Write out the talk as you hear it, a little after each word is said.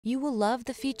You will love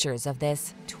the features of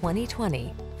this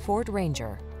 2020 Ford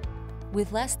Ranger.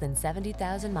 With less than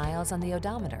 70,000 miles on the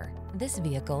odometer, this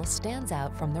vehicle stands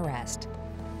out from the rest.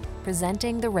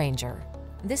 Presenting the Ranger.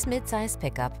 This midsize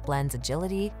pickup blends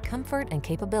agility, comfort, and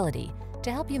capability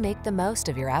to help you make the most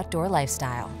of your outdoor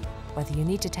lifestyle. Whether you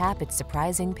need to tap its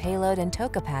surprising payload and tow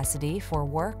capacity for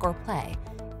work or play,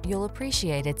 you'll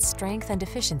appreciate its strength and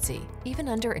efficiency, even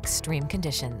under extreme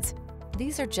conditions.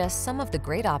 These are just some of the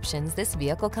great options this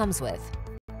vehicle comes with: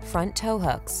 front tow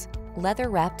hooks,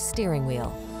 leather-wrapped steering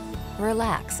wheel.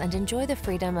 Relax and enjoy the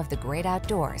freedom of the great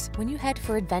outdoors when you head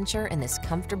for adventure in this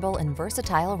comfortable and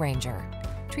versatile Ranger.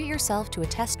 Treat yourself to a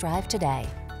test drive today.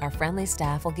 Our friendly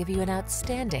staff will give you an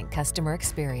outstanding customer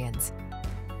experience.